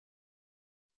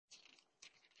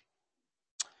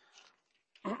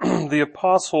the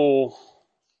Apostle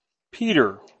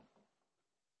Peter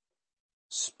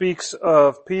speaks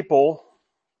of people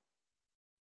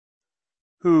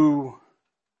who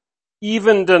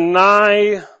even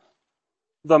deny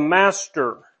the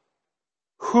master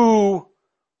who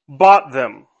bought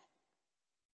them,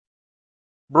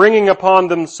 bringing upon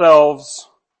themselves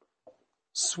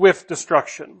swift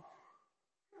destruction.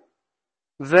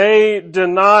 They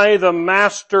deny the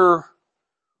master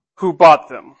who bought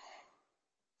them.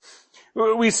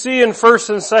 We see in 1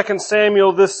 and 2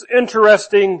 Samuel this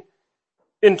interesting,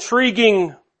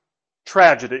 intriguing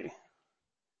tragedy.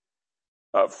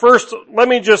 First, let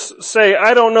me just say,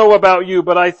 I don't know about you,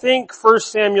 but I think 1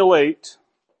 Samuel 8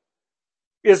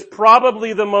 is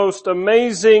probably the most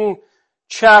amazing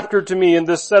chapter to me in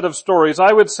this set of stories.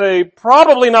 I would say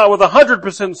probably not with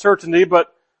 100% certainty,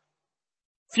 but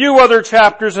few other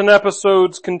chapters and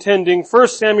episodes contending. 1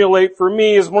 Samuel 8 for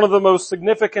me is one of the most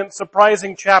significant,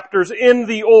 surprising chapters in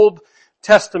the Old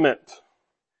Testament.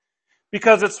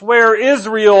 Because it's where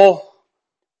Israel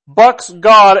bucks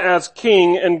God as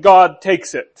king and God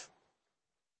takes it.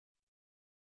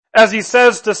 As he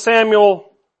says to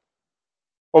Samuel,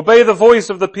 obey the voice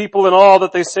of the people in all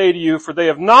that they say to you, for they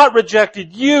have not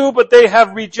rejected you, but they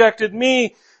have rejected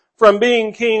me from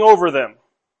being king over them.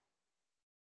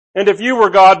 And if you were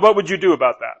God, what would you do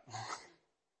about that?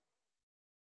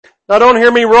 Now don't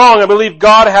hear me wrong, I believe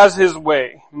God has His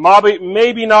way.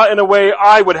 Maybe not in a way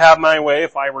I would have my way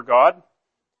if I were God.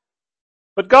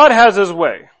 But God has His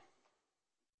way.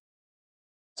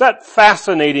 Is that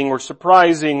fascinating or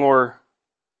surprising or...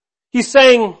 He's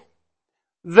saying,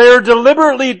 they're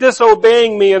deliberately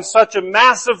disobeying me in such a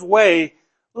massive way,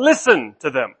 listen to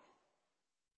them.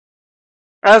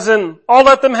 As in, I'll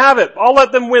let them have it. I'll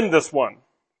let them win this one.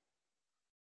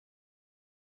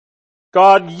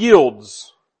 God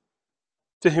yields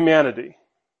to humanity.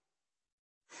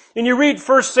 And you read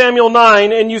 1 Samuel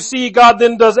 9 and you see God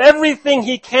then does everything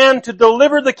He can to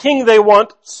deliver the king they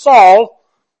want, Saul.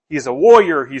 He's a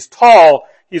warrior, he's tall,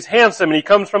 he's handsome, and he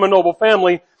comes from a noble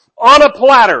family, on a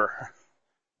platter.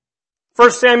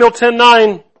 1 Samuel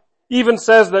 10:9 even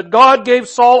says that God gave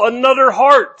Saul another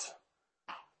heart.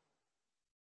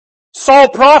 Saul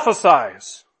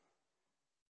prophesies.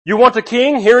 You want a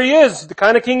king? Here he is. The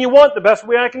kind of king you want, the best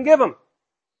way I can give him.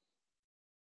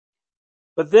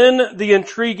 But then the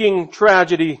intriguing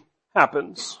tragedy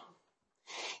happens.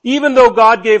 Even though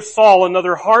God gave Saul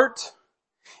another heart,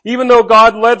 even though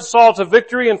God led Saul to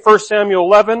victory in 1 Samuel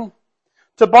 11,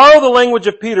 to borrow the language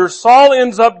of Peter, Saul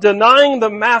ends up denying the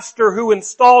master who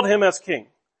installed him as king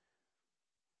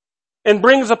and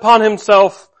brings upon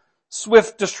himself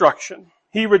swift destruction.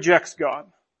 He rejects God.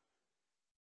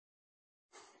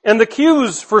 And the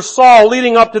cues for Saul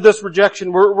leading up to this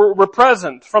rejection were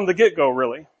present from the get-go,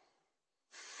 really.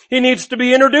 He needs to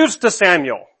be introduced to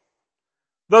Samuel.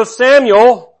 Though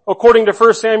Samuel, according to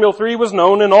 1 Samuel 3, was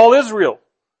known in all Israel.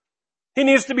 He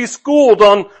needs to be schooled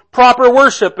on proper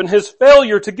worship, and his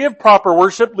failure to give proper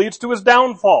worship leads to his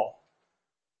downfall.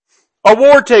 A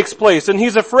war takes place, and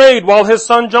he's afraid while his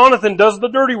son Jonathan does the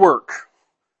dirty work.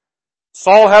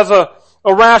 Saul has a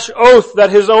rash oath that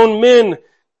his own men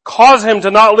cause him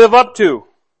to not live up to.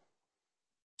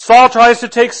 Saul tries to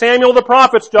take Samuel the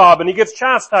prophet's job, and he gets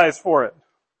chastised for it.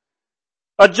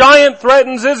 A giant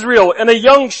threatens Israel, and a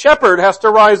young shepherd has to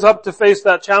rise up to face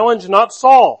that challenge, not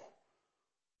Saul.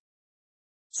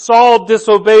 Saul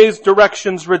disobeys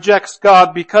directions, rejects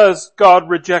God because God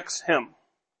rejects him.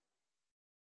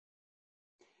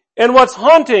 And what's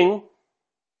haunting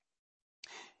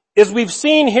is we've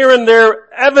seen here and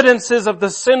there evidences of the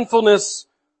sinfulness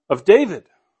of David.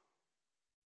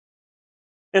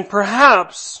 And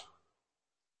perhaps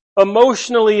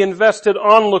emotionally invested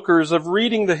onlookers of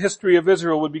reading the history of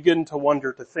Israel would begin to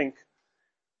wonder, to think,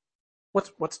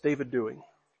 what's David doing?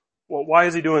 Well, why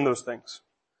is he doing those things?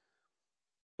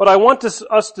 But I want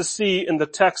us to see in the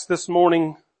text this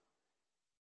morning,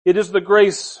 it is the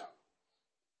grace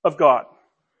of God.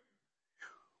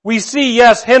 We see,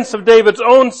 yes, hints of David's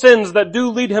own sins that do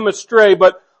lead him astray,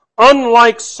 but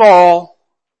unlike Saul,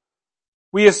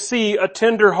 we see a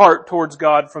tender heart towards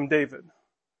God from David.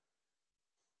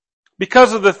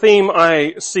 Because of the theme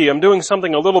I see, I'm doing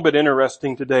something a little bit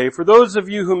interesting today. For those of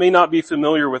you who may not be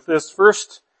familiar with this,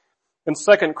 1st and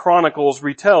 2nd Chronicles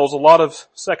retells a lot of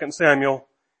 2nd Samuel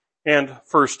and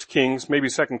 1st Kings, maybe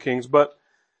 2nd Kings, but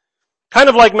kind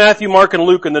of like Matthew, Mark, and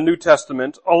Luke in the New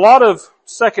Testament, a lot of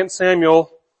 2nd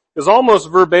Samuel is almost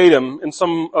verbatim in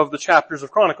some of the chapters of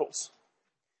Chronicles.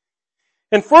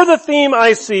 And for the theme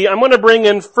I see, I'm going to bring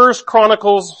in 1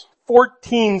 Chronicles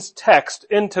 14's text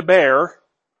into bear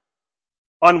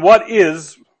on what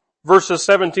is verses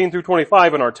 17 through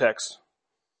 25 in our text.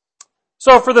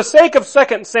 So for the sake of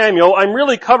 2 Samuel, I'm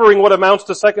really covering what amounts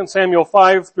to 2 Samuel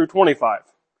 5 through 25.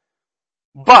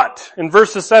 But in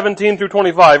verses 17 through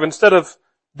 25, instead of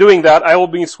doing that, I will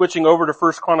be switching over to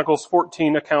 1 Chronicles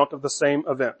 14 account of the same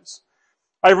events.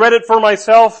 I read it for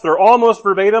myself. They're almost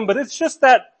verbatim, but it's just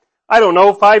that,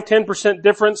 5-10%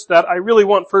 difference that I really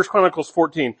want 1 Chronicles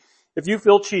 14. If you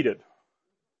feel cheated,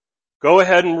 go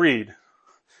ahead and read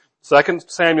 2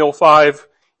 Samuel 5,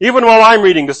 even while I'm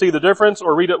reading to see the difference,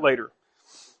 or read it later.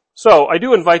 So I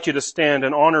do invite you to stand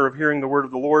in honor of hearing the word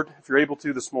of the Lord, if you're able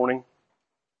to this morning.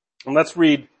 And let's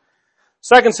read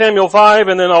 2 Samuel 5,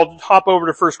 and then I'll hop over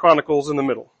to 1 Chronicles in the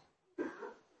middle.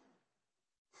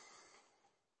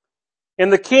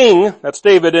 And the king, that's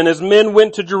David, and his men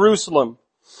went to Jerusalem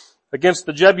against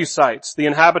the Jebusites, the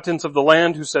inhabitants of the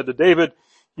land, who said to David,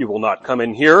 "You will not come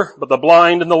in here, but the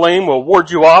blind and the lame will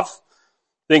ward you off,"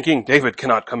 thinking, "David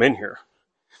cannot come in here."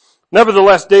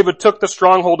 Nevertheless, David took the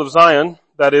stronghold of Zion,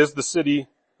 that is, the city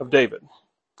of David.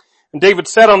 And David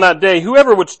said on that day,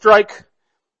 "Whoever would strike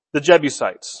the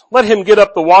Jebusites, let him get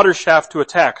up the water shaft to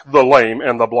attack the lame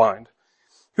and the blind,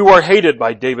 who are hated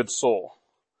by David's soul.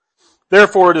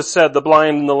 Therefore it is said, the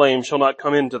blind and the lame shall not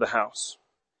come into the house."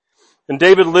 And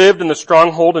David lived in the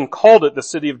stronghold and called it the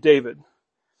city of David.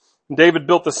 And David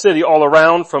built the city all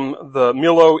around from the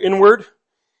Millo inward.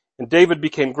 And David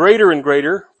became greater and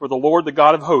greater, for the Lord, the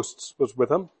God of hosts, was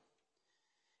with him.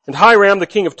 And Hiram, the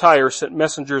king of Tyre, sent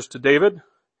messengers to David,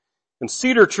 and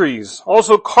cedar trees,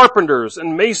 also carpenters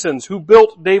and masons, who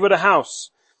built David a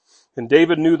house. And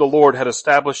David knew the Lord had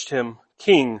established him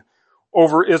king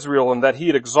over Israel, and that he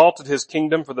had exalted his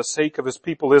kingdom for the sake of his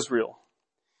people Israel.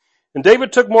 And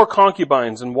David took more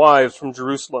concubines and wives from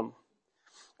Jerusalem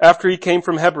after he came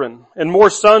from Hebron, and more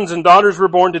sons and daughters were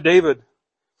born to David.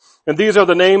 And these are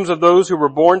the names of those who were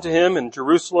born to him in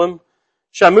Jerusalem: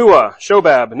 Shammua,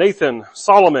 Shobab, Nathan,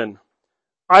 Solomon,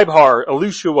 Ibhar,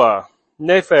 Elishua,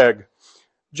 Nepheg,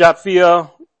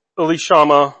 Japhia,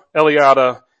 Elishama,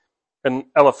 Eliada, and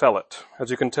Eliphelet.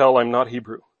 As you can tell, I'm not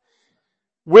Hebrew.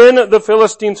 When the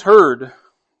Philistines heard,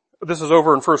 this is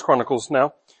over in 1 Chronicles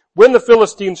now, when the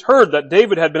Philistines heard that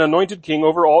David had been anointed king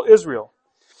over all Israel,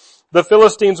 the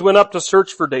Philistines went up to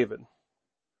search for David.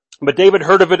 But David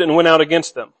heard of it and went out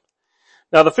against them.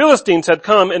 Now the Philistines had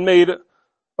come and made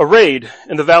a raid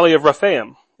in the valley of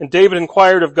Rephaim. And David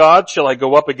inquired of God, "Shall I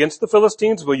go up against the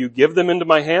Philistines? Will you give them into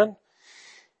my hand?"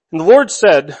 And the Lord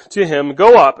said to him,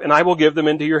 "Go up, and I will give them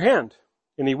into your hand."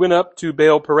 And he went up to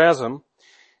Baal Perazim,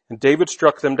 and David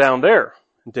struck them down there.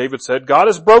 And David said, "God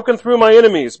has broken through my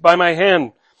enemies by my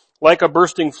hand like a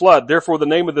bursting flood. Therefore the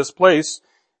name of this place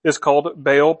is called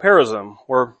Baal Perazim,"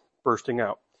 or bursting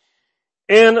out.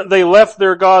 And they left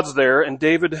their gods there, and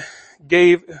David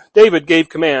gave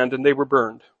command, and they were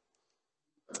burned.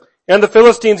 And the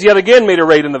Philistines yet again made a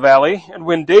raid in the valley, and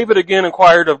when David again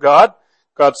inquired of God,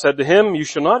 God said to him, "You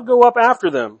shall not go up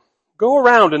after them. Go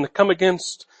around and come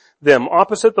against them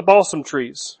opposite the balsam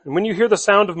trees. And when you hear the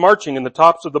sound of marching in the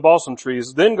tops of the balsam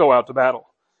trees, then go out to battle.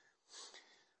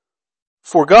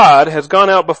 For God has gone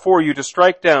out before you to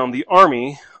strike down the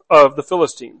army of the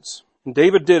Philistines." And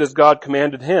David did as God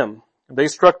commanded him. And they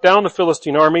struck down the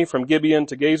Philistine army from Gibeon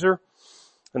to Gazer.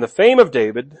 And the fame of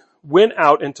David went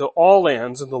out into all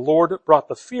lands, and the Lord brought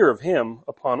the fear of him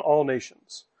upon all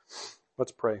nations.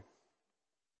 Let's pray.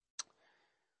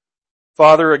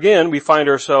 Father, again, we find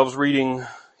ourselves reading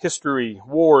history,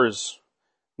 wars,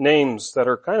 names that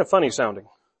are kind of funny sounding.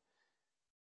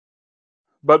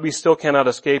 But we still cannot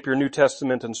escape your New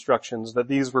Testament instructions that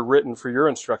these were written for your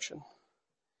instruction.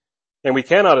 And we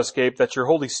cannot escape that your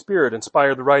Holy Spirit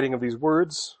inspired the writing of these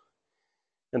words,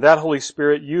 and that Holy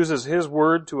Spirit uses his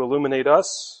word to illuminate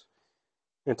us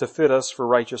and to fit us for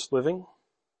righteous living.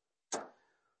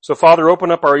 So Father,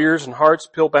 open up our ears and hearts,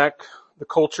 peel back the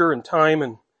culture and time,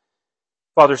 and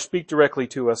Father, speak directly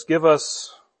to us. Give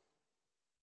us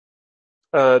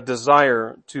a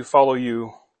desire to follow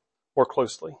you more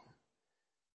closely.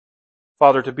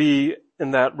 Father, to be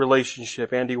in that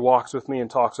relationship. Andy walks with me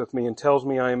and talks with me and tells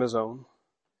me I am his own.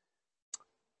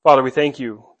 Father, we thank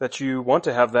you that you want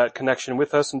to have that connection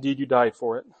with us. Indeed, you died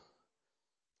for it.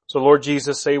 So Lord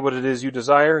Jesus, say what it is you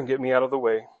desire and get me out of the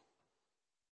way.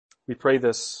 We pray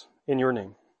this in your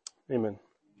name. Amen.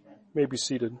 You may be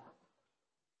seated.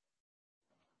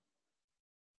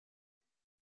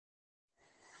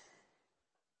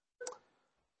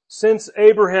 Since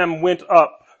Abraham went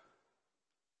up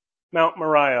Mount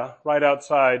Moriah, right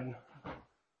outside,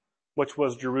 which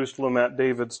was Jerusalem at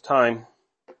David's time,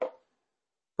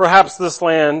 perhaps this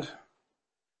land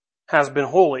has been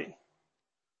holy.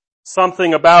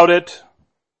 Something about it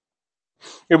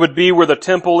It would be where the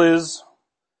temple is.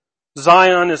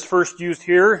 Zion is first used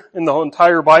here in the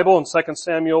entire Bible in 2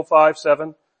 Samuel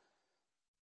 5:7.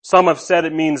 Some have said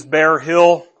it means bare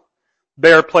hill,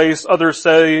 bare place. Others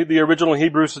say the original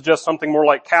Hebrew suggests something more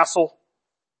like castle.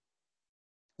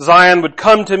 Zion would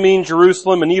come to mean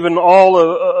Jerusalem and even all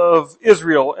of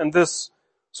Israel. And this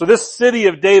city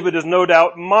of David is no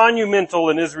doubt monumental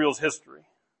in Israel's history.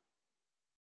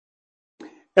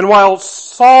 And while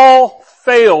Saul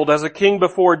failed as a king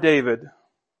before David,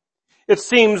 it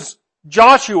seems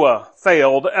Joshua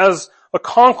failed as a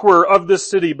conqueror of this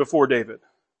city before David.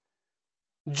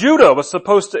 Judah was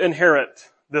supposed to inherit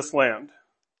this land.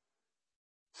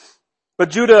 But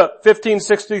Judah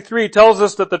 15:63 tells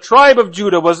us that the tribe of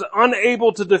Judah was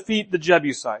unable to defeat the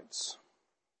Jebusites.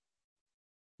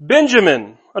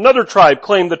 Benjamin, another tribe,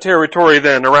 claimed the territory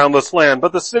then around this land,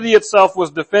 but the city itself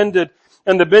was defended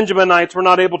and the Benjaminites were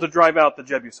not able to drive out the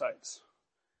Jebusites.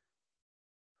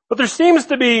 But there seems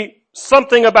to be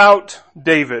something about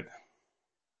David.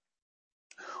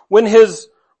 When his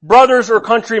brothers or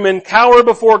countrymen cower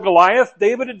before Goliath,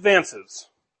 David advances.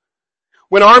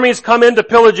 When armies come in to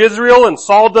pillage Israel and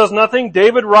Saul does nothing,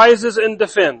 David rises and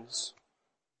defends.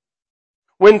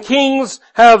 When kings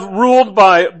have ruled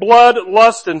by blood,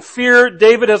 lust, and fear,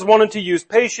 David has wanted to use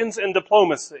patience and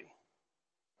diplomacy.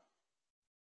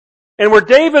 And where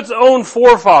David's own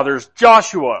forefathers,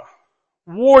 Joshua,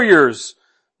 warriors,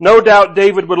 no doubt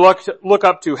David would look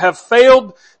up to, have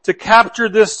failed to capture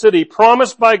this city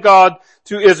promised by God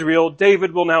to Israel,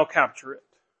 David will now capture it.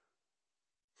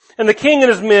 And the king and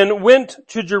his men went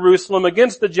to Jerusalem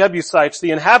against the Jebusites,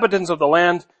 the inhabitants of the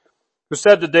land, who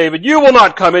said to David, "You will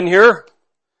not come in here,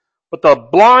 but the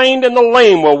blind and the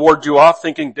lame will ward you off,"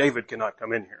 thinking David cannot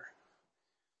come in here.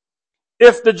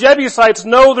 If the Jebusites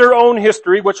know their own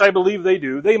history, which I believe they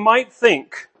do, they might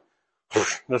think,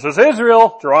 this is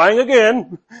Israel trying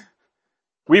again.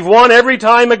 We've won every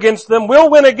time against them. We'll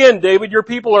win again, David. Your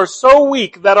people are so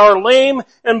weak that our lame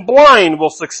and blind will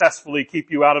successfully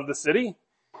keep you out of the city.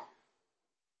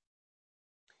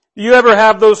 Do you ever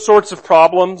have those sorts of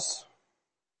problems?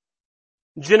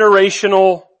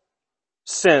 Generational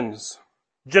sins.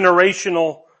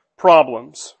 Generational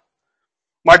problems.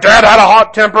 My dad had a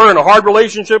hot temper and a hard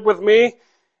relationship with me,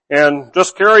 and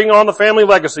just carrying on the family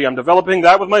legacy. I'm developing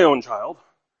that with my own child.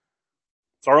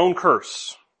 It's our own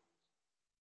curse.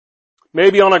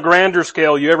 Maybe on a grander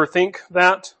scale, you ever think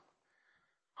that?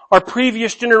 Our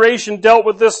previous generation dealt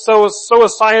with this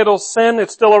suicidal sin.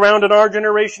 It's still around in our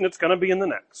generation. It's going to be in the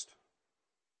next.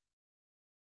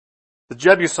 The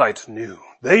Jebusites knew.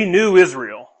 They knew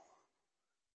Israel.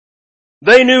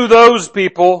 They knew those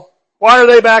people. Why are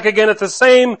they back again at the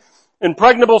same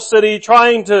impregnable city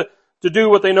trying to do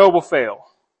what they know will fail?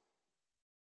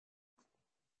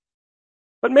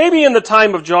 But maybe in the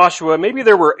time of Joshua, maybe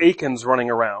there were Achans running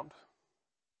around.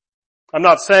 I'm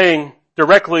not saying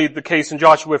directly the case in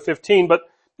Joshua 15, but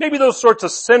maybe those sorts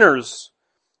of sinners,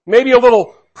 maybe a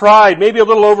little pride, maybe a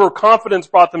little overconfidence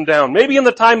brought them down. Maybe in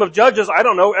the time of Judges, I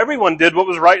don't know, everyone did what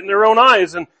was right in their own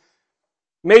eyes, and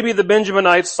maybe the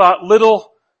Benjaminites sought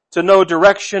little to no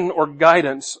direction or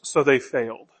guidance, so they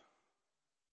failed.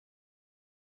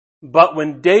 But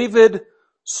when David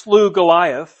slew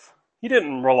Goliath, he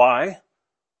didn't rely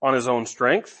on his own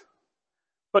strength,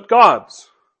 but God's.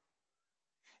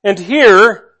 And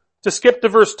here, to skip to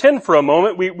verse 10 for a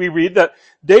moment, we read that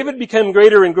David became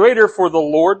greater and greater, for the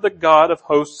Lord, the God of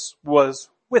hosts, was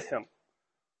with him.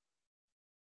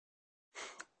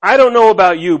 I don't know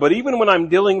about you, but even when I'm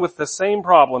dealing with the same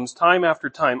problems time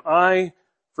after time, I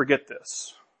forget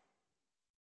this.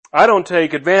 I don't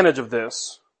take advantage of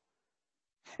this.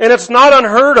 And it's not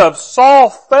unheard of. Saul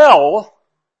fell.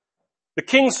 The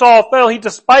king Saul fell,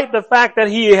 despite the fact that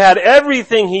he had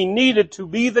everything he needed to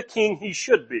be the king he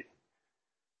should be.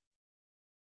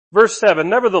 Verse 7,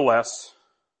 nevertheless,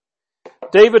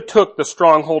 David took the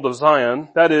stronghold of Zion,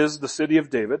 that is, the city of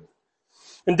David.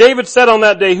 And David said on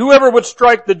that day, whoever would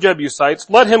strike the Jebusites,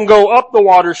 let him go up the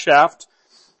water shaft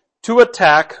to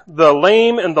attack the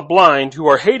lame and the blind who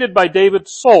are hated by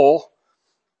David's soul.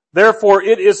 Therefore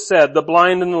it is said, the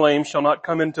blind and the lame shall not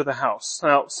come into the house.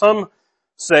 Now, some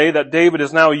say that David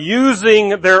is now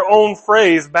using their own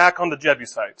phrase back on the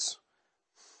Jebusites,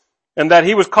 and that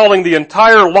he was calling the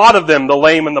entire lot of them the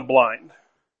lame and the blind.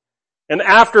 And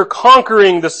after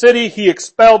conquering the city, he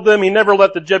expelled them. He never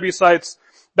let the Jebusites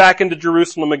back into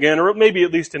Jerusalem again, or maybe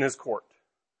at least in his court.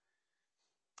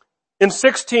 In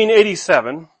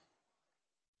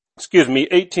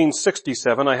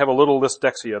 1867, I have a little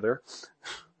dysdexia there.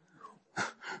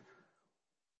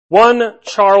 One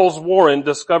Charles Warren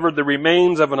discovered the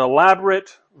remains of an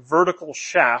elaborate vertical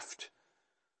shaft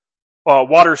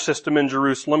water system in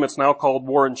Jerusalem. It's now called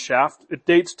Warren Shaft. It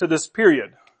dates to this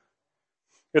period.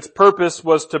 Its purpose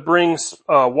was to bring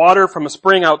water from a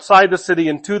spring outside the city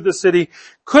into the city.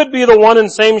 Could be the one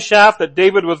and same shaft that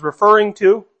David was referring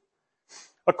to.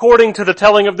 According to the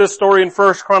telling of this story in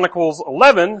 1 Chronicles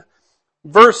 11,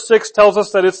 verse 6 tells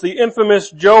us that it's the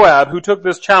infamous Joab who took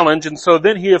this challenge, and so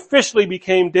then he officially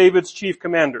became David's chief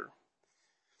commander.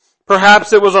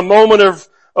 Perhaps it was a moment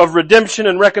of redemption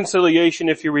and reconciliation.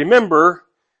 If you remember,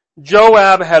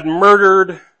 Joab had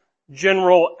murdered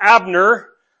General Abner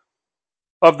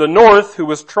of the north, who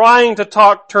was trying to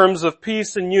talk terms of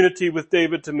peace and unity with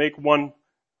David to make one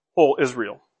whole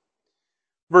Israel.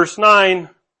 Verse 9,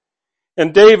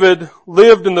 and David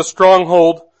lived in the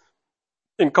stronghold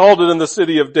and called it in the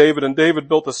city of David, and David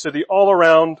built a city all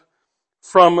around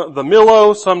from the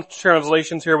Millo. Some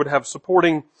translations here would have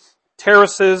supporting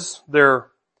terraces. They're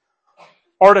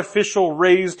artificial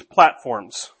raised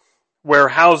platforms where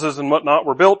houses and whatnot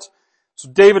were built. So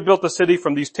David built the city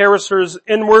from these terraces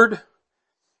inward.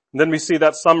 And then we see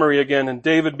that summary again, and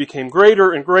David became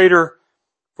greater and greater,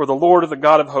 for the Lord, the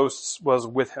God of hosts, was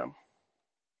with him.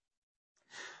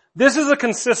 This is a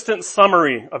consistent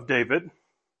summary of David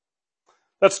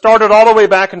that started all the way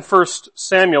back in 1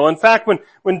 Samuel. In fact,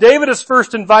 when David is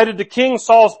first invited to King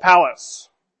Saul's palace,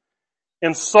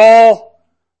 and Saul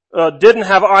didn't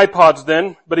have iPods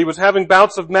then, but he was having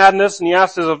bouts of madness, and he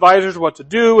asked his advisors what to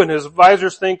do, and his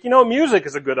advisors think, music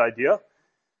is a good idea.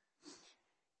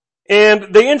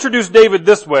 And they introduced David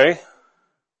this way.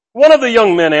 One of the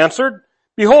young men answered,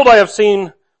 behold, I have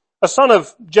seen a son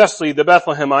of Jesse the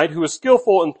Bethlehemite, who is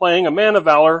skillful in playing, a man of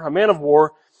valor, a man of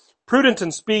war, prudent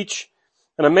in speech,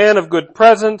 and a man of good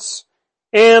presence,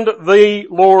 and the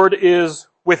Lord is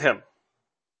with him.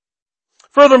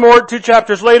 Furthermore, 2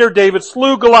 chapters later, David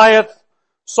slew Goliath.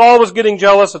 Saul was getting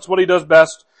jealous. That's what he does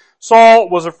best. Saul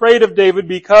was afraid of David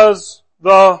because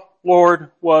the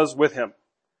Lord was with him,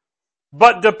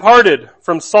 but departed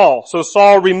from Saul. So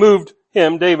Saul removed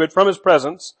him, David, from his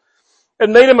presence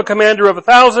and made him a commander of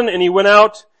 1,000, and he went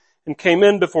out and came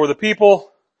in before the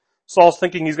people. Saul's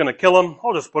thinking he's going to kill him.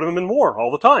 I'll just put him in war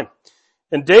all the time.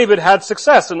 And David had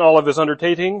success in all of his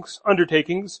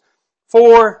undertakings,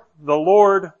 for the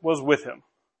Lord was with him.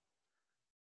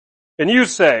 And you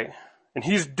say, and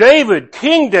he's David,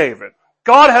 King David.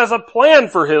 God has a plan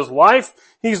for his life.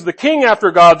 He's the king after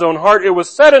God's own heart. It was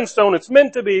set in stone. It's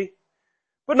meant to be.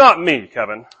 But not me,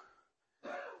 Kevin.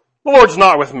 The Lord's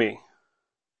not with me.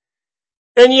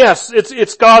 And yes,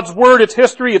 it's God's word, it's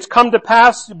history, it's come to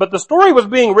pass, but the story was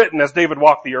being written as David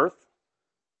walked the earth.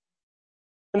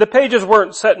 And the pages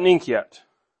weren't set in ink yet.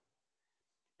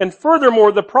 And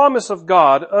furthermore, the promise of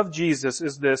God, of Jesus,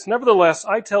 is this: nevertheless,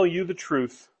 I tell you the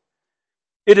truth.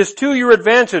 It is to your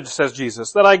advantage, says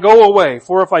Jesus, that I go away.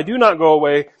 For if I do not go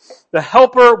away, the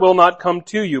Helper will not come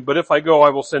to you. But if I go,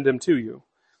 I will send him to you.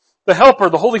 The Helper,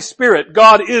 the Holy Spirit,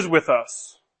 God is with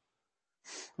us.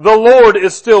 The Lord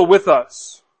is still with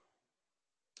us.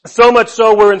 So much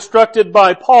so we're instructed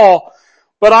by Paul,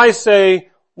 but I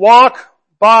say, walk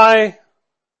by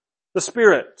the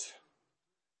Spirit,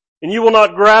 and you will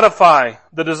not gratify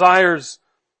the desires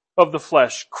of the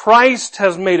flesh. Christ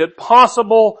has made it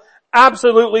possible,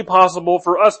 absolutely possible,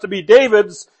 for us to be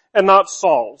Davids and not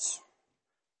Sauls.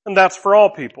 And that's for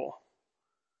all people.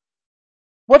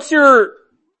 What's your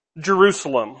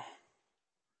Jerusalem?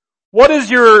 What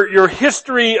is your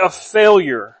history of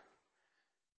failure?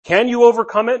 Can you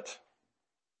overcome it?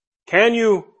 Can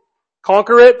you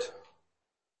conquer it?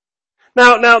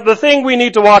 Now, the thing we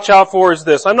need to watch out for is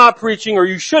this. I'm not preaching, or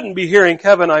you shouldn't be hearing,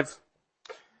 Kevin, I've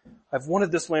wanted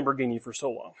this Lamborghini for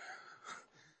so long.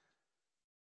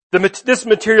 This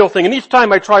material thing, and each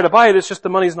time I try to buy it, it's just the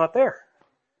money's not there.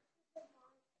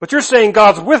 But you're saying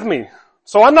God's with me.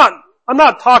 So I'm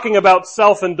not talking about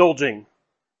self-indulging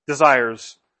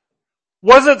desires.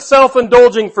 Was it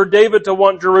self-indulging for David to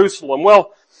want Jerusalem?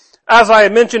 Well, as I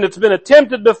mentioned, it's been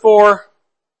attempted before.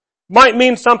 Might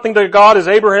mean something to God as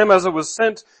Abraham, as it was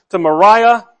sent to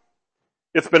Moriah.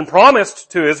 It's been promised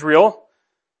to Israel.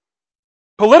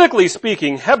 Politically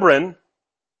speaking, Hebron,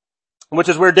 which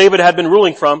is where David had been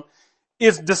ruling from,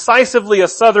 is decisively a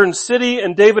southern city,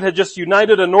 and David had just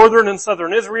united a northern and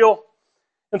southern Israel.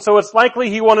 And so it's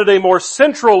likely he wanted a more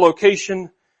central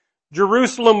location.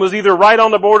 Jerusalem was either right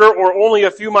on the border or only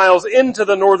a few miles into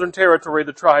the northern territory,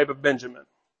 the tribe of Benjamin.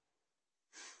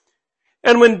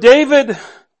 And when David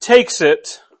takes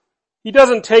it, he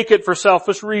doesn't take it for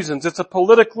selfish reasons. It's a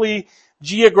politically,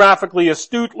 geographically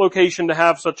astute location to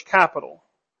have such capital.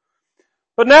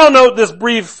 But now note this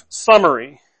brief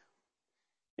summary.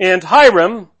 And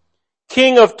Hiram,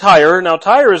 king of Tyre, now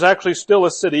Tyre is actually still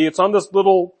a city. It's on this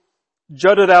little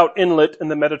jutted out inlet in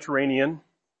the Mediterranean.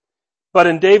 But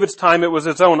in David's time, it was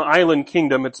its own island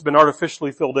kingdom. It's been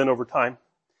artificially filled in over time.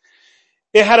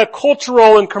 It had a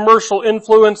cultural and commercial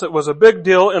influence. It was a big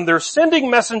deal. And they're sending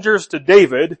messengers to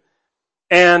David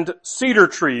and cedar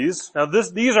trees. Now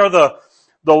these are the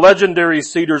legendary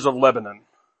cedars of Lebanon.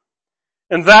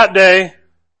 In that day,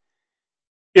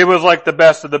 it was like the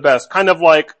best of the best. Kind of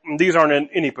like, these aren't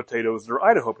any potatoes, they're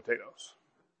Idaho potatoes.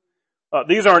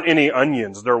 These aren't any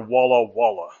onions, they're Walla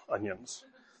Walla onions.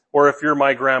 Or if you're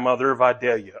my grandmother,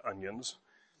 Vidalia onions.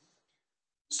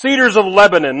 Cedars of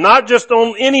Lebanon, not just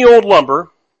on any old lumber,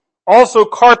 also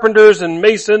carpenters and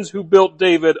masons who built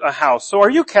David a house. So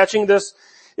are you catching this?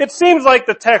 It seems like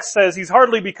the text says he's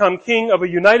hardly become king of a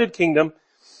united kingdom,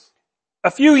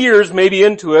 a few years maybe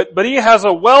into it, but he has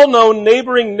a well-known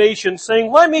neighboring nation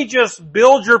saying, let me just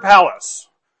build your palace.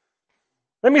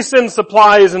 Let me send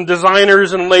supplies and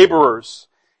designers and laborers.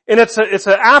 And it's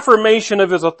an affirmation of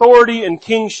his authority and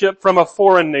kingship from a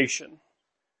foreign nation.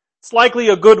 It's likely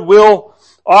a goodwill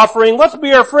offering. Let's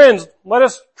be our friends. Let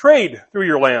us trade through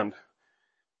your land.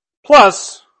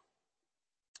 Plus,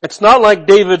 it's not like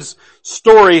David's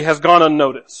story has gone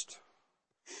unnoticed.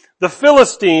 The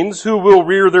Philistines, who will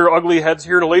rear their ugly heads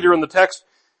here later in the text,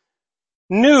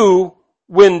 knew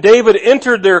when David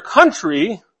entered their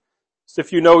country,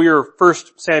 if you know your 1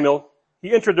 Samuel,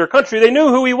 he entered their country, they knew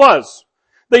who he was.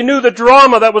 They knew the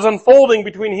drama that was unfolding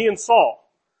between he and Saul.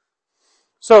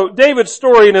 So David's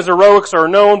story and his heroics are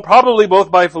known probably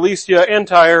both by Philistia and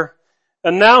Tyre,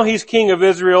 and now he's king of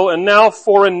Israel, and now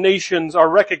foreign nations are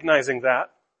recognizing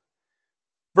that.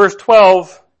 Verse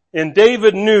 12, and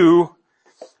David knew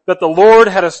that the Lord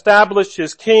had established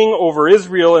his king over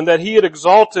Israel and that he had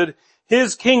exalted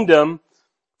his kingdom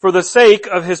for the sake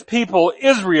of his people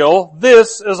Israel.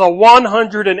 This is a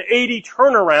 180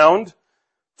 turnaround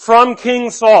from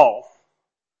King Saul.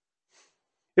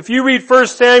 If you read 1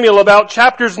 Samuel about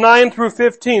chapters 9 through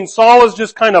 15, Saul is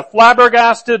just kind of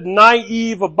flabbergasted,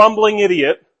 naive, a bumbling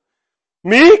idiot.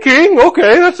 Me, king?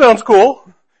 Okay, that sounds cool.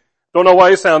 Don't know why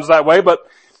he sounds that way, but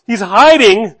he's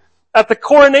hiding at the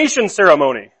coronation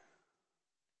ceremony.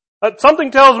 Something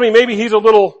tells me maybe he's a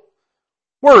little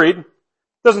worried.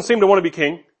 Doesn't seem to want to be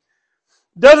king.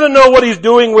 Doesn't know what he's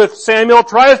doing with Samuel.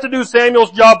 Tries to do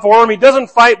Samuel's job for him. He doesn't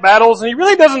fight battles, and he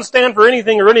really doesn't stand for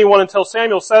anything or anyone until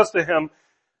Samuel says to him,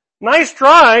 nice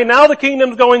try, now the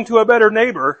kingdom's going to a better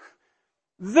neighbor.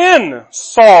 Then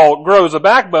Saul grows a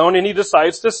backbone and he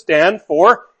decides to stand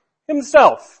for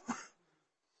himself.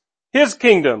 His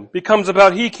kingdom becomes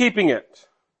about he keeping it.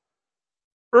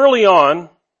 Early on,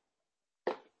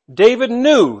 David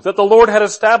knew that the Lord had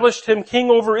established him king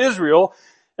over Israel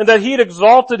and that he had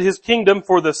exalted his kingdom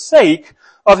for the sake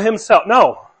of himself.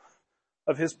 No,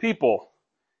 of his people,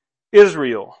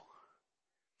 Israel.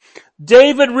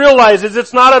 David realizes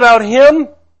it's not about him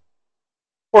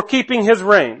or keeping his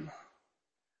reign.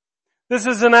 This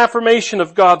is an affirmation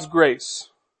of God's grace.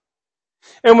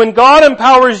 And when God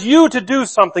empowers you to do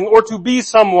something or to be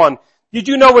someone, did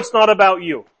you know it's not about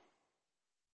you?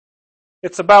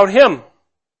 It's about him.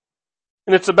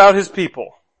 And it's about his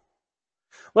people.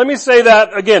 Let me say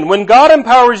that again. When God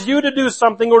empowers you to do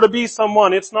something or to be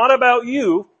someone, it's not about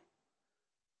you.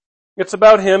 It's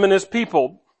about him and his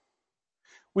people.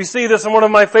 We see this in one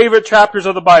of my favorite chapters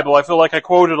of the Bible. I feel like I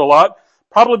quote it a lot,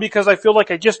 probably because I feel like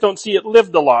I just don't see it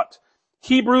lived a lot.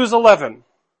 Hebrews 11.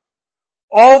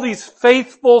 All these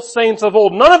faithful saints of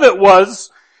old. None of it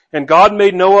was, and God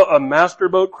made Noah a master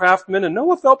boat craftsman, and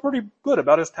Noah felt pretty good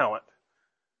about his talent.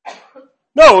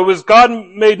 No, it was God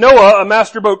made Noah a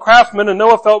master boat craftsman, and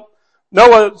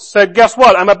Noah said, guess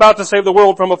what? I'm about to save the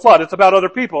world from a flood. It's about other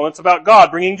people. It's about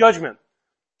God bringing judgment.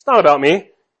 It's not about me.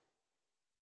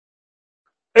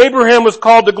 Abraham was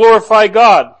called to glorify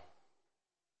God.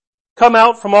 Come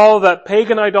out from all of that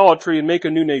pagan idolatry and make a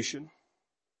new nation.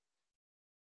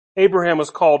 Abraham was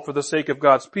called for the sake of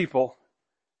God's people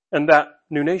and that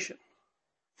new nation.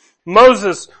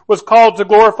 Moses was called to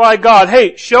glorify God.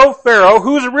 Hey, show Pharaoh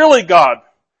who's really God.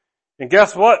 And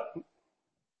guess what?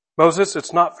 Moses,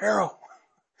 it's not Pharaoh.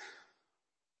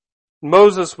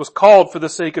 Moses was called for the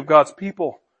sake of God's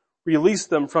people. Release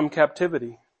them from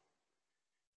captivity.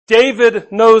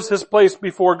 David knows his place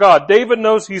before God. David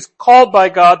knows he's called by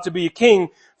God to be a king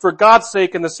for God's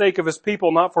sake and the sake of his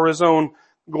people, not for his own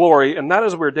glory. And that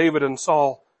is where David and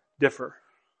Saul differ.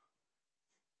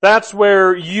 That's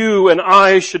where you and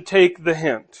I should take the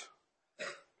hint.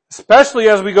 Especially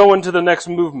as we go into the next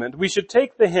movement. We should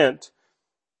take the hint.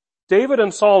 David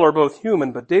and Saul are both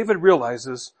human, but David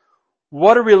realizes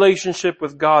what a relationship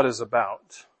with God is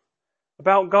about.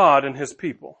 About God and his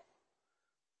people.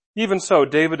 Even so,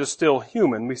 David is still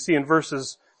human. We see in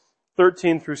verses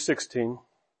 13 through 16.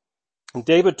 And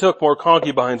David took more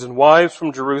concubines and wives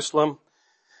from Jerusalem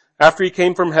after he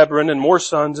came from Hebron, and more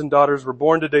sons and daughters were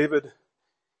born to David.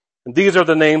 And these are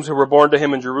the names who were born to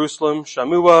him in Jerusalem: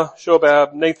 Shammua,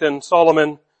 Shobab, Nathan,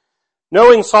 Solomon.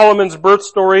 Knowing Solomon's birth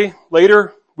story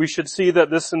later, we should see that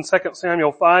this in 2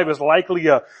 Samuel 5 is likely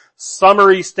a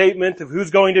summary statement of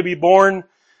who's going to be born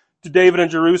to David in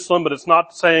Jerusalem, but it's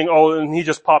not saying, oh, and he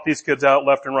just popped these kids out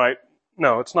left and right.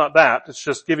 No, it's not that. It's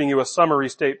just giving you a summary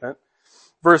statement.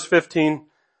 Verse 15,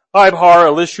 Ibhar,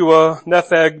 Elishua,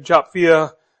 Nepheg,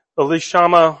 Japhia,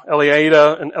 Elishama,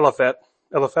 Eliada, and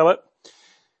Eliphelet.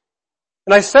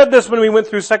 And I said this when we went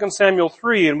through 2 Samuel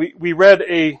 3, and we read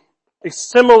a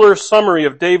similar summary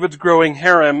of David's growing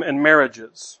harem and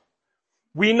marriages.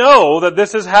 We know that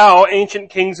this is how ancient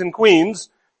kings and queens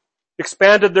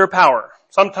expanded their power,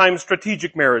 sometimes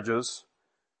strategic marriages.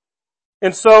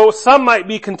 And so some might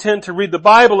be content to read the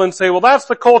Bible and say, well, that's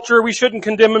the culture, we shouldn't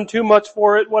condemn him too much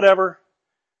for it, whatever.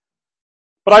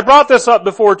 But I brought this up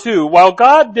before too. While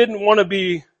God didn't want to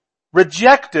be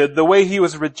rejected the way he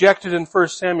was rejected in 1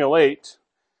 Samuel 8,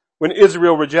 when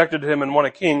Israel rejected him and won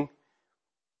a king,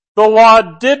 the law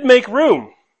did make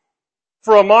room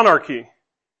for a monarchy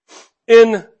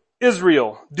in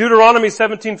Israel. Deuteronomy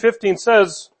 17:15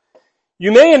 says,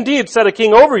 you may indeed set a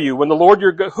king over you when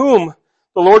whom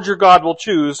the Lord your God will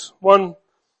choose, one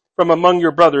from among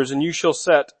your brothers, and you shall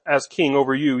set as king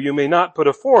over you. You may not put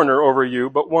a foreigner over you,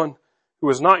 but one who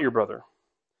is not your brother.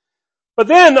 But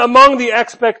then among the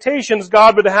expectations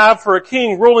God would have for a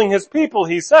king ruling his people,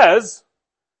 he says,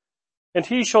 and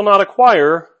he shall not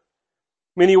acquire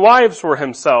many wives for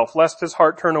himself, lest his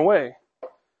heart turn away.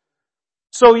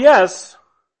 So yes,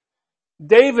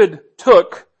 David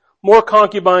took more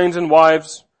concubines and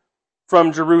wives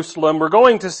from Jerusalem. We're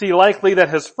going to see likely that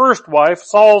his first wife,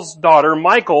 Saul's daughter,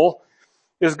 Michal,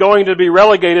 is going to be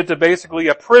relegated to basically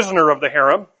a prisoner of the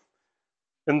harem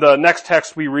in the next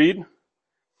text we read.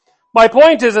 My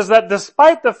point is that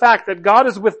despite the fact that God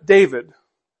is with David,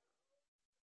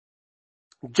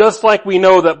 just like we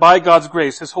know that by God's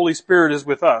grace His Holy Spirit is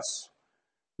with us,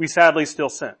 we sadly still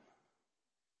sin.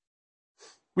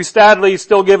 We sadly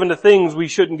still give into things we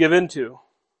shouldn't give into.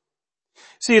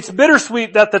 See, it's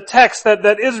bittersweet that the text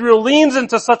that Israel leans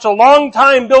into such a long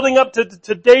time building up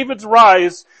to David's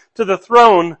rise to the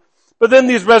throne, but then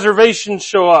these reservations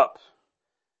show up.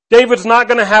 David's not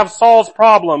going to have Saul's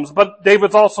problems, but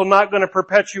David's also not going to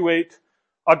perpetuate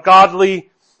a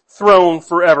godly throne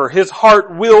forever. His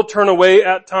heart will turn away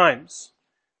at times.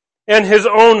 And his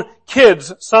own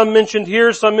kids, some mentioned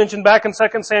here, some mentioned back in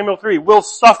 2 Samuel 3, will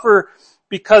suffer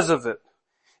because of it.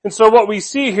 And so what we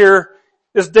see here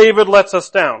is David lets us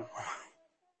down.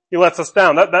 He lets us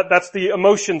down. That's the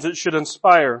emotions it should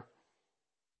inspire.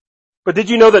 But did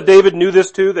you know that David knew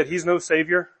this too, that he's no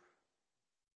savior?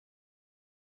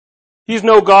 He's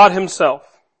no God himself.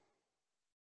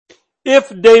 If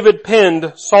David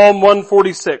penned Psalm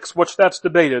 146, which that's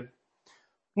debated,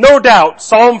 no doubt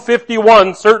Psalm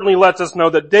 51 certainly lets us know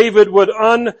that David would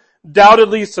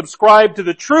undoubtedly subscribe to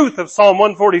the truth of Psalm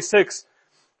 146.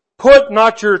 Put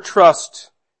not your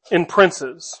trust in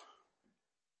princes,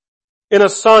 in a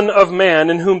son of man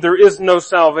in whom there is no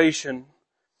salvation.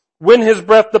 When his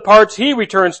breath departs, he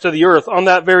returns to the earth. On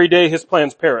that very day his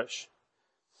plans perish.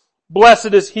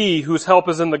 Blessed is he whose help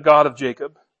is in the God of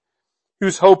Jacob,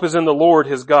 whose hope is in the Lord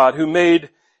his God, who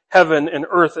made heaven and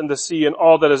earth and the sea and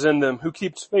all that is in them, who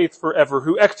keeps faith forever,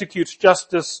 who executes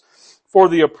justice for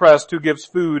the oppressed, who gives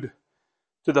food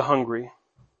to the hungry.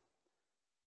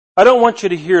 I don't want you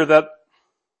to hear that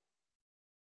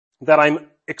I'm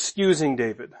excusing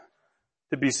David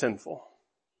to be sinful.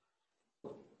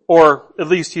 Or at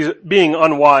least he's being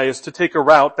unwise to take a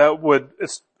route that would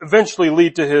eventually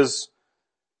lead to his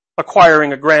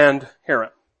acquiring a grand harem.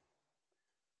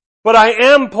 But I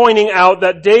am pointing out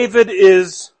that David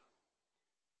is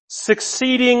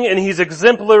succeeding and he's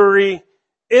exemplary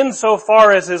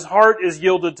insofar as his heart is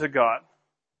yielded to God.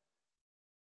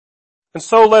 And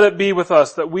so let it be with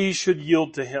us that we should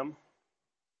yield to Him.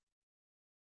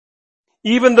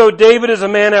 Even though David is a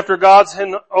man after God's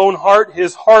own heart,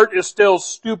 his heart is still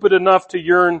stupid enough to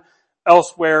yearn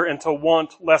elsewhere and to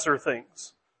want lesser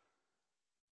things.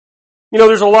 You know,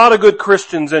 there's a lot of good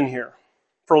Christians in here,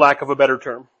 for lack of a better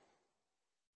term.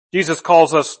 Jesus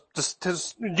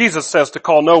says to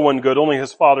call no one good, only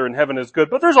His Father in heaven is good.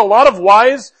 But there's a lot of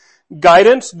wise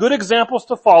guidance, good examples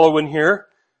to follow in here.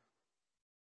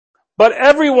 But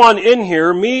everyone in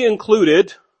here, me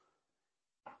included,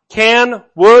 can,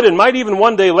 would, and might even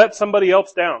one day let somebody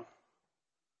else down.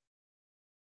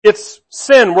 It's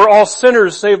sin. We're all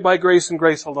sinners saved by grace and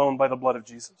grace alone by the blood of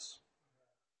Jesus.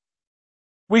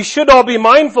 We should all be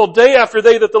mindful day after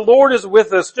day that the Lord is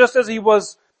with us, just as He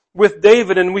was with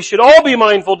David, and we should all be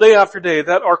mindful day after day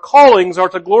that our callings are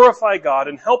to glorify God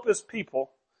and help His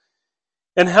people,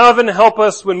 and heaven help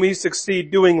us when we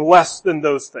succeed doing less than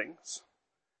those things.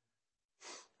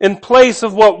 In place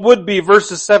of what would be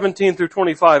verses 17 through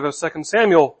 25 of 2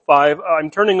 Samuel 5,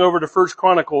 I'm turning over to 1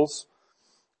 Chronicles,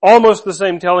 almost the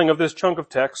same telling of this chunk of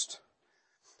text,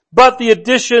 but the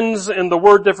additions and the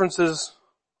word differences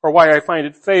are why I find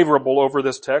it favorable over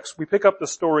this text. We pick up the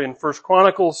story in 1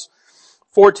 Chronicles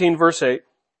 14 verse 8.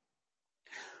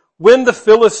 When the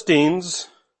Philistines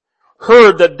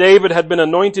heard that David had been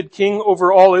anointed king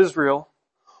over all Israel,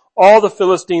 all the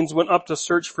Philistines went up to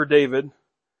search for David,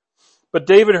 but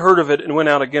David heard of it and went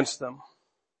out against them.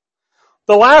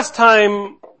 The last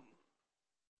time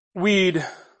we'd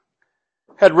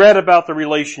had read about the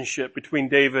relationship between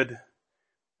David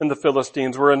and the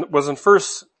Philistines was in 1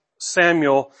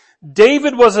 Samuel.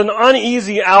 David was an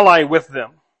uneasy ally with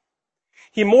them.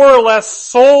 He more or less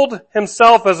sold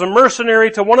himself as a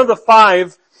mercenary to one of the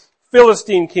 5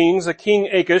 Philistine kings, a King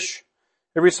Achish.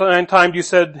 Every time you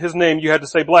said his name, you had to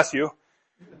say, bless you.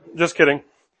 Just kidding.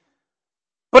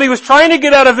 But he was trying to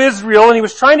get out of Israel, and he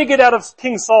was trying to get out of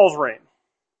King Saul's reign.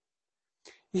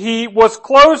 He was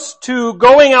close to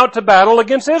going out to battle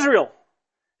against Israel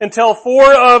until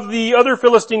 4 of the other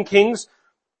Philistine kings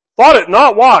thought it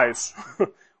not wise.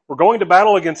 We're going to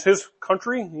battle against his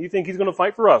country. You think he's going to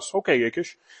fight for us? Okay,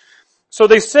 Achish. So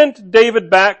they sent David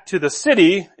back to the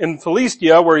city in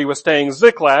Philistia where he was staying,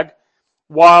 Ziklag,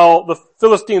 while the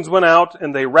Philistines went out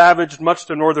and they ravaged much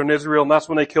to northern Israel, and that's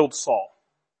when they killed Saul.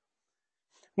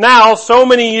 Now, so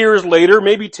many years later,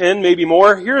 maybe 10, maybe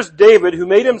more, here's David who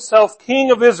made himself king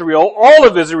of Israel, all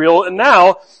of Israel, and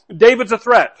now David's a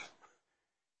threat.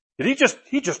 He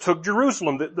just took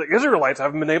Jerusalem. The Israelites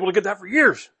haven't been able to get that for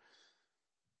years.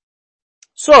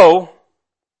 So,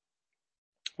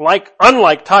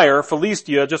 unlike Tyre,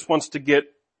 Philistia just wants to get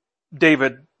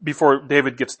David before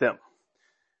David gets them.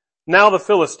 Now the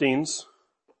Philistines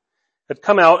had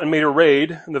come out and made a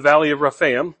raid in the valley of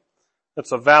Rephaim.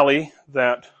 That's a valley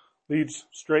that leads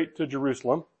straight to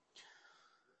Jerusalem.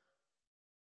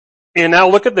 And now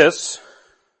look at this.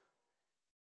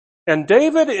 And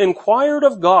David inquired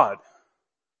of God.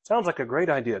 Sounds like a great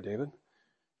idea, David.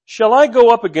 Shall I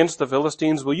go up against the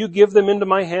Philistines? Will you give them into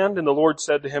my hand? And the Lord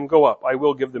said to him, go up, I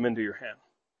will give them into your hand.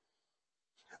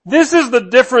 This is the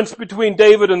difference between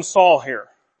David and Saul here.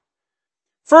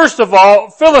 First of all,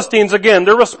 Philistines, again,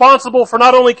 they're responsible for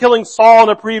not only killing Saul in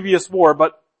a previous war,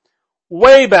 but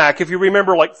way back, if you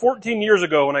remember, like 14 years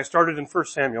ago when I started in 1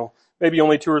 Samuel, maybe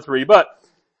only 2 or 3, but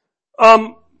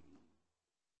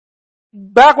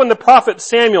back when the prophet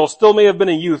Samuel still may have been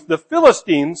a youth, the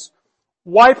Philistines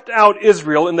wiped out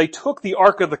Israel and they took the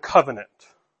Ark of the Covenant.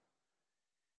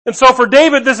 And so for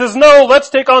David, this is no, let's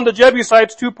take on the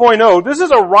Jebusites 2.0. This is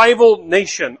a rival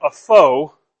nation, a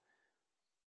foe.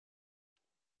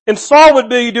 And Saul would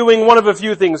be doing one of a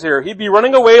few things here. He'd be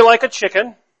running away like a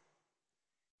chicken.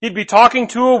 He'd be talking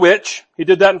to a witch. He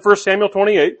did that in 1 Samuel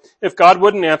 28, if God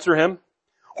wouldn't answer him.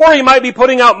 Or he might be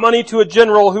putting out money to a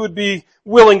general who would be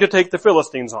willing to take the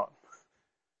Philistines on.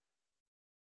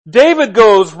 David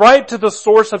goes right to the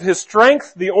source of his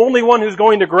strength, the only one who's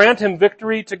going to grant him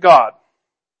victory, to God.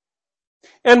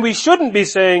 And we should not be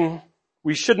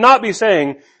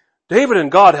saying, David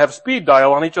and God have speed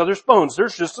dial on each other's phones.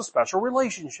 There's just a special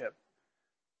relationship.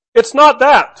 It's not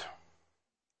that.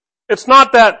 It's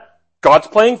not that God's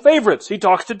playing favorites. He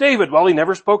talks to David while he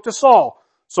never spoke to Saul.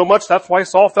 So much that's why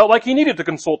Saul felt like he needed to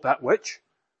consult that witch.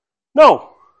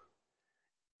 No.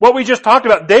 What we just talked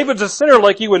about, David's a sinner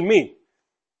like you and me.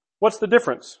 What's the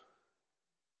difference?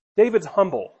 David's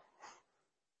humble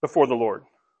before the Lord.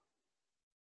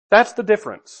 That's the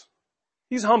difference.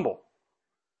 He's humble.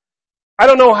 I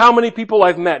don't know how many people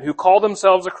I've met who call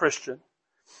themselves a Christian,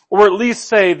 or at least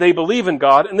say they believe in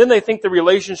God, and then they think the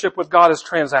relationship with God is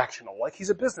transactional, like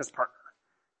he's a business partner.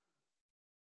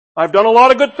 I've done a lot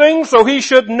of good things, so he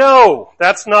should know.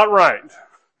 That's not right.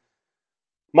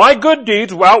 My good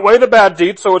deeds outweigh the bad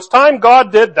deeds, so it's time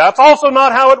God did. That's also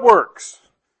not how it works.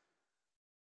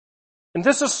 And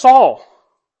this is Saul.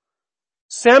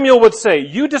 Samuel would say,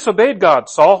 you disobeyed God,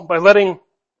 Saul, by letting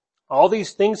all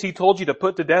these things he told you to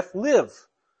put to death live.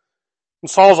 And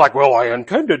Saul's like, well, I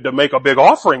intended to make a big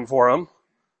offering for him.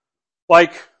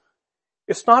 Like,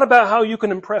 it's not about how you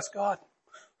can impress God.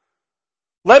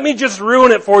 Let me just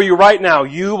ruin it for you right now.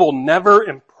 You will never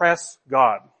impress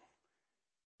God.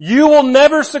 You will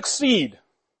never succeed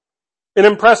in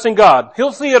impressing God.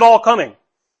 He'll see it all coming.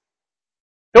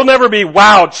 He'll never be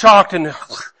wowed, shocked, and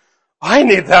I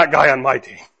need that guy on my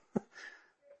team.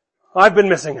 I've been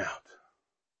missing out.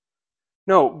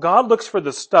 No, God looks for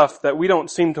the stuff that we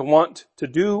don't seem to want to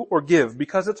do or give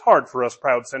because it's hard for us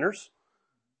proud sinners.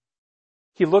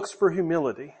 He looks for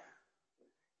humility.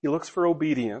 He looks for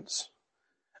obedience.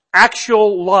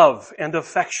 Actual love and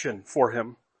affection for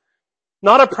Him.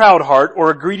 Not a proud heart or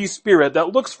a greedy spirit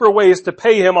that looks for ways to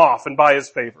pay Him off and buy His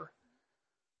favor.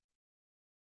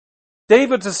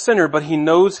 David's a sinner, but he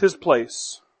knows his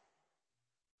place.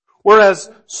 Whereas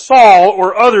Saul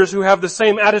or others who have the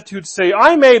same attitude say,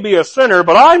 I may be a sinner,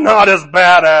 but I'm not as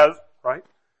bad as, right?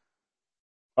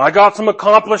 I got some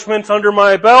accomplishments under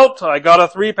my belt. I got a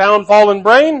 3-pound fallen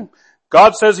brain.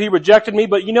 God says He rejected me,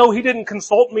 but He didn't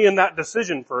consult me in that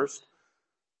decision first.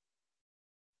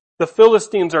 The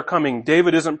Philistines are coming.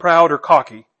 David isn't proud or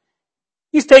cocky.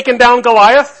 He's taken down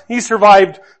Goliath. He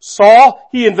survived Saul.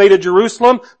 He invaded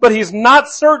Jerusalem, but he's not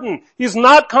certain. He's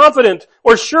not confident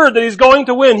or sure that he's going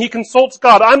to win. He consults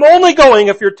God. I'm only going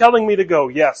if you're telling me to go.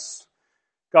 Yes,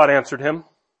 God answered him.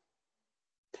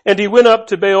 And he went up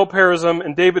to Baal Perazim,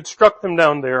 and David struck them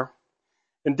down there.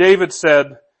 And David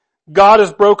said, God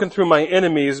has broken through my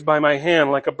enemies by my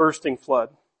hand like a bursting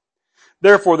flood.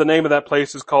 Therefore the name of that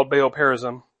place is called Baal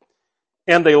Perazim.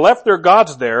 And they left their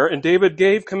gods there, and David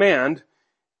gave command,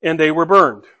 and they were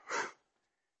burned.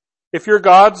 If your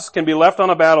gods can be left on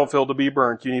a battlefield to be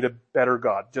burnt, you need a better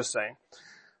God, just saying.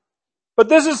 But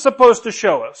this is supposed to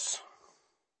show us,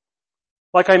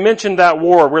 like I mentioned that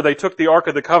war where they took the Ark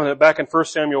of the Covenant back in 1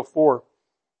 Samuel 4.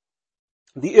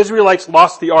 The Israelites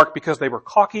lost the Ark because they were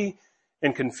cocky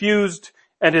and confused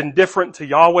and indifferent to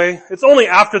Yahweh. It's only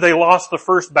after they lost the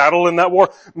first battle in that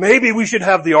war, maybe we should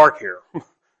have the Ark here.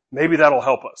 Maybe that'll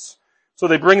help us. So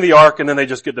they bring the Ark and then they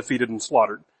just get defeated and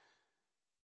slaughtered.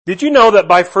 Did you know that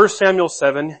by 1 Samuel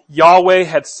 7, Yahweh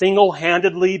had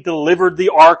single-handedly delivered the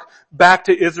Ark back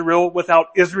to Israel without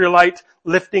Israelite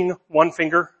lifting one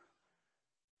finger?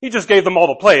 He just gave them all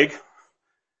the plague.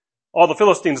 All the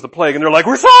Philistines the plague, and they're like,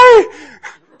 we're sorry!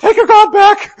 Take your God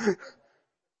back!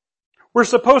 We're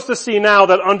supposed to see now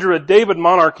that under a David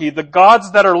monarchy, the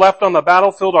gods that are left on the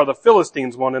battlefield are the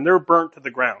Philistines one, and they're burnt to the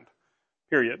ground.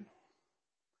 Period.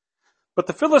 But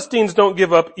the Philistines don't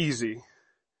give up easy.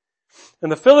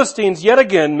 And the Philistines yet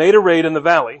again made a raid in the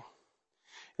valley.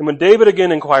 And when David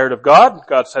again inquired of God,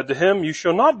 God said to him, you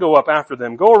shall not go up after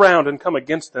them. Go around and come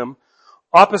against them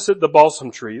opposite the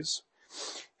balsam trees.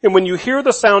 And when you hear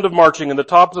the sound of marching in the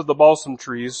tops of the balsam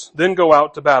trees, then go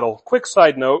out to battle. Quick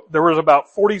side note, there was about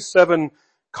 47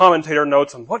 commentator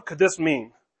notes on what could this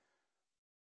mean.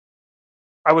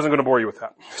 I wasn't going to bore you with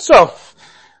that. So,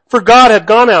 for God had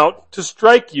gone out to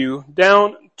strike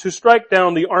down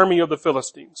the army of the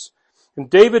Philistines. And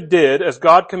David did as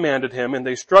God commanded him, and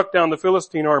they struck down the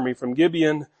Philistine army from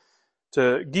Gibeon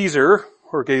to Gezer,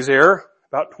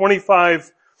 about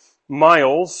 25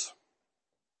 miles.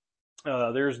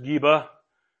 There's Geba.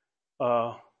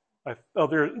 There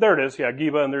it is. Yeah,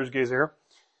 Geba, and there's Gezer.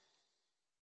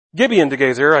 Gibeon to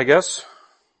Gezer, I guess.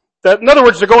 In other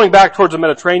words, they're going back towards the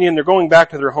Mediterranean. They're going back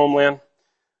to their homeland.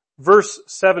 Verse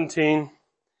 17,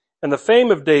 and the fame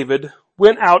of David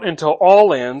went out into all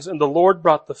lands, and the Lord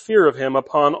brought the fear of him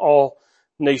upon all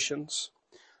nations.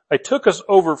 I took us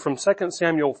over from 2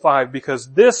 Samuel 5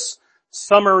 because this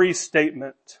summary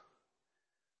statement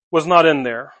was not in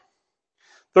there.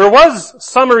 There was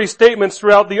summary statements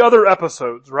throughout the other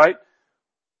episodes, right?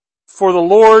 For the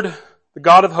Lord, the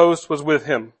God of hosts, was with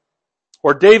him.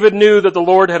 Or David knew that the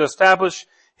Lord had established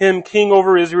him king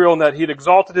over Israel and that he had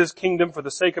exalted his kingdom for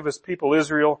the sake of his people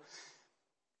Israel.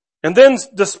 And then,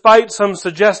 despite some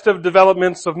suggestive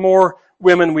developments of more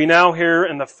women, we now hear,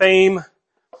 and the fame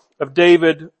of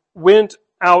David went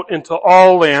out into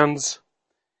all lands,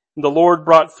 and the Lord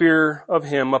brought fear of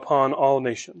him upon all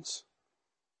nations.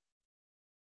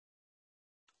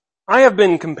 I have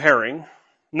been comparing,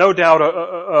 no doubt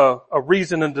a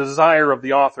reason and desire of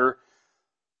the author.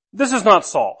 This is not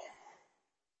Saul.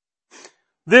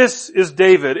 This is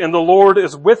David, and the Lord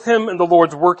is with him, and the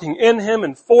Lord's working in him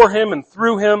and for him and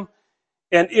through him,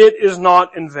 and it is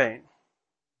not in vain.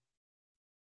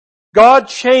 God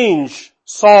changed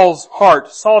Saul's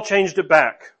heart. Saul changed it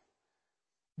back.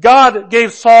 God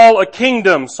gave Saul a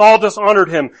kingdom. Saul dishonored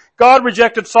him. God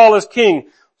rejected Saul as king.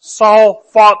 Saul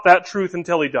fought that truth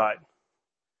until he died.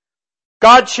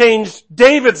 God changed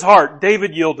David's heart.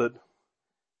 David yielded.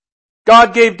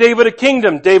 God gave David a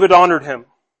kingdom. David honored him.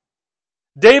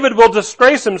 David will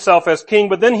disgrace himself as king,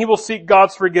 but then he will seek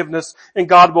God's forgiveness and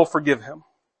God will forgive him.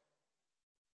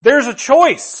 There's a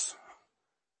choice.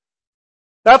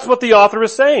 That's what the author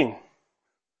is saying.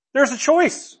 There's a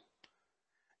choice.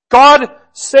 God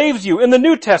saves you. In the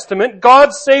New Testament,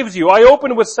 God saves you. I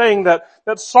opened with saying that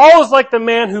Saul is like the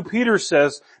man who Peter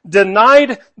says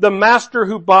denied the master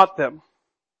who bought them.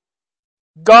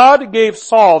 God gave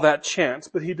Saul that chance,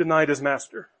 but he denied his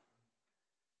master.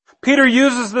 Peter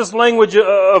uses this language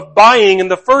of buying in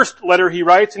the first letter he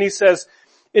writes, and he says,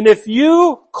 and if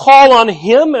you call on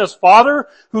him as Father,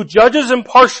 who judges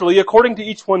impartially according to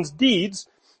each one's deeds,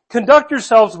 conduct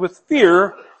yourselves with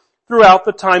fear throughout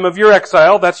the time of your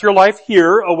exile. That's your life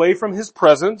here, away from his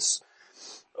presence,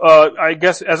 I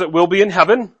guess as it will be in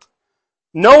heaven.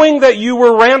 Knowing that you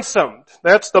were ransomed.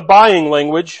 That's the buying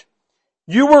language.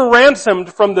 You were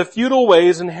ransomed from the feudal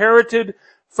ways inherited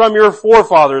from your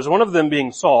forefathers, one of them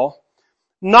being Saul,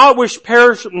 not with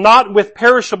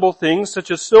perishable things such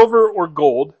as silver or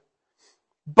gold,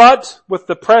 but with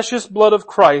the precious blood of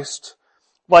Christ,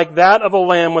 like that of a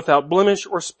lamb without blemish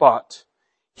or spot.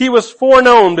 He was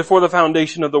foreknown before the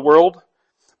foundation of the world,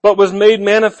 but was made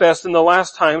manifest in the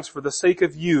last times for the sake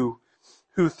of you,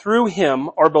 who through him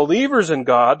are believers in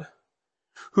God,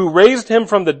 who raised him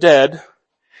from the dead,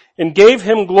 and gave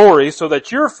him glory, so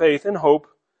that your faith and hope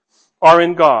are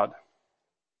in God.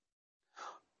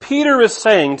 Peter is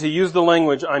saying, to use the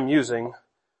language I'm using,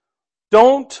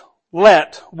 don't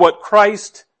let what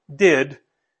Christ did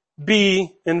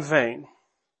be in vain.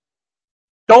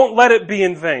 Don't let it be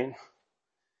in vain.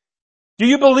 Do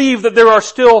you believe that there are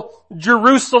still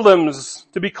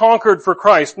Jerusalems to be conquered for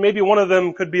Christ? Maybe one of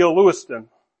them could be a Lewiston.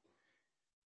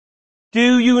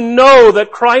 Do you know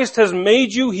that Christ has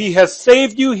made you, He has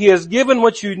saved you, He has given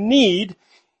what you need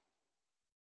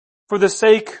for the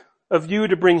sake of you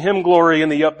to bring Him glory in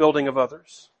the upbuilding of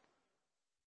others?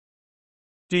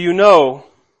 Do you know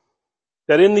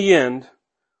that in the end,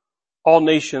 all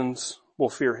nations will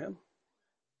fear Him?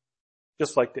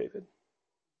 Just like David.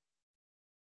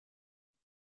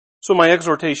 So my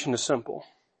exhortation is simple.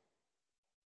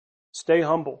 Stay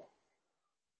humble.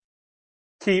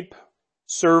 Keep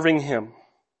serving Him.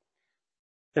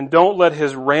 And don't let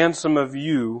His ransom of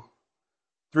you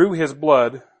through His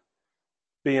blood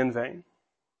be in vain.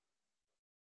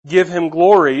 Give Him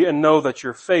glory and know that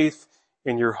your faith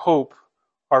and your hope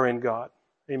are in God.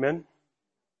 Amen?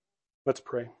 Let's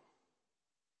pray.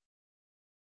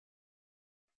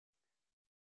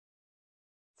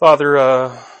 Father,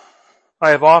 I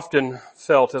have often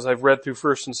felt as I've read through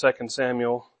 1 and 2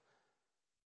 Samuel,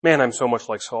 man, I'm so much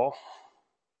like Saul.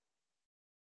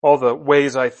 All the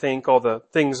ways I think, all the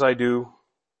things I do.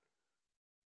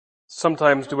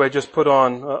 Sometimes do I just put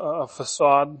on a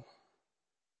facade?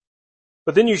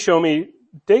 But then you show me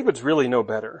David's really no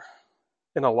better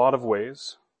in a lot of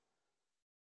ways.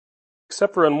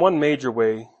 Except for in one major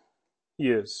way, he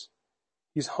is.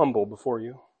 He's humble before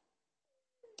you.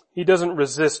 He doesn't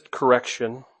resist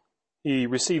correction. He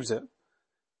receives it.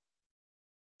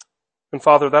 And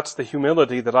Father, that's the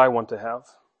humility that I want to have.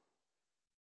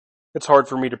 It's hard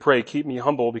for me to pray, keep me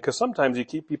humble, because sometimes you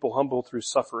keep people humble through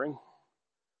suffering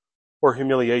or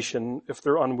humiliation if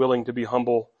they're unwilling to be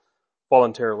humble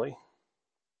voluntarily.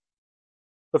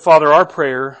 But Father, our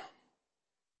prayer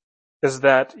is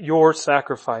that your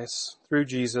sacrifice through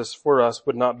Jesus for us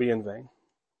would not be in vain,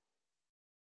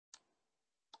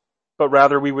 but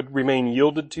rather we would remain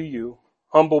yielded to you,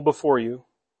 humble before you.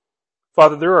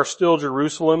 Father, there are still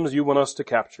Jerusalems you want us to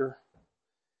capture.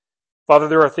 Father,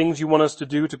 there are things you want us to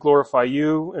do to glorify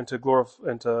you and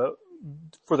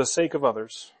for the sake of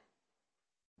others.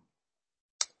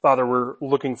 Father, we're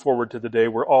looking forward to the day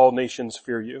where all nations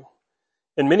fear you.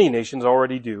 And many nations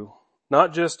already do.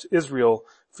 Not just Israel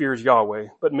fears Yahweh,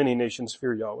 but many nations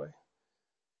fear Yahweh.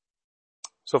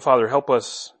 So Father, help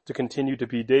us to continue to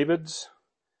be David's,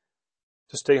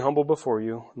 to stay humble before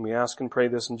you. And we ask and pray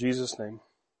this in Jesus' name.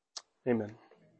 Amen.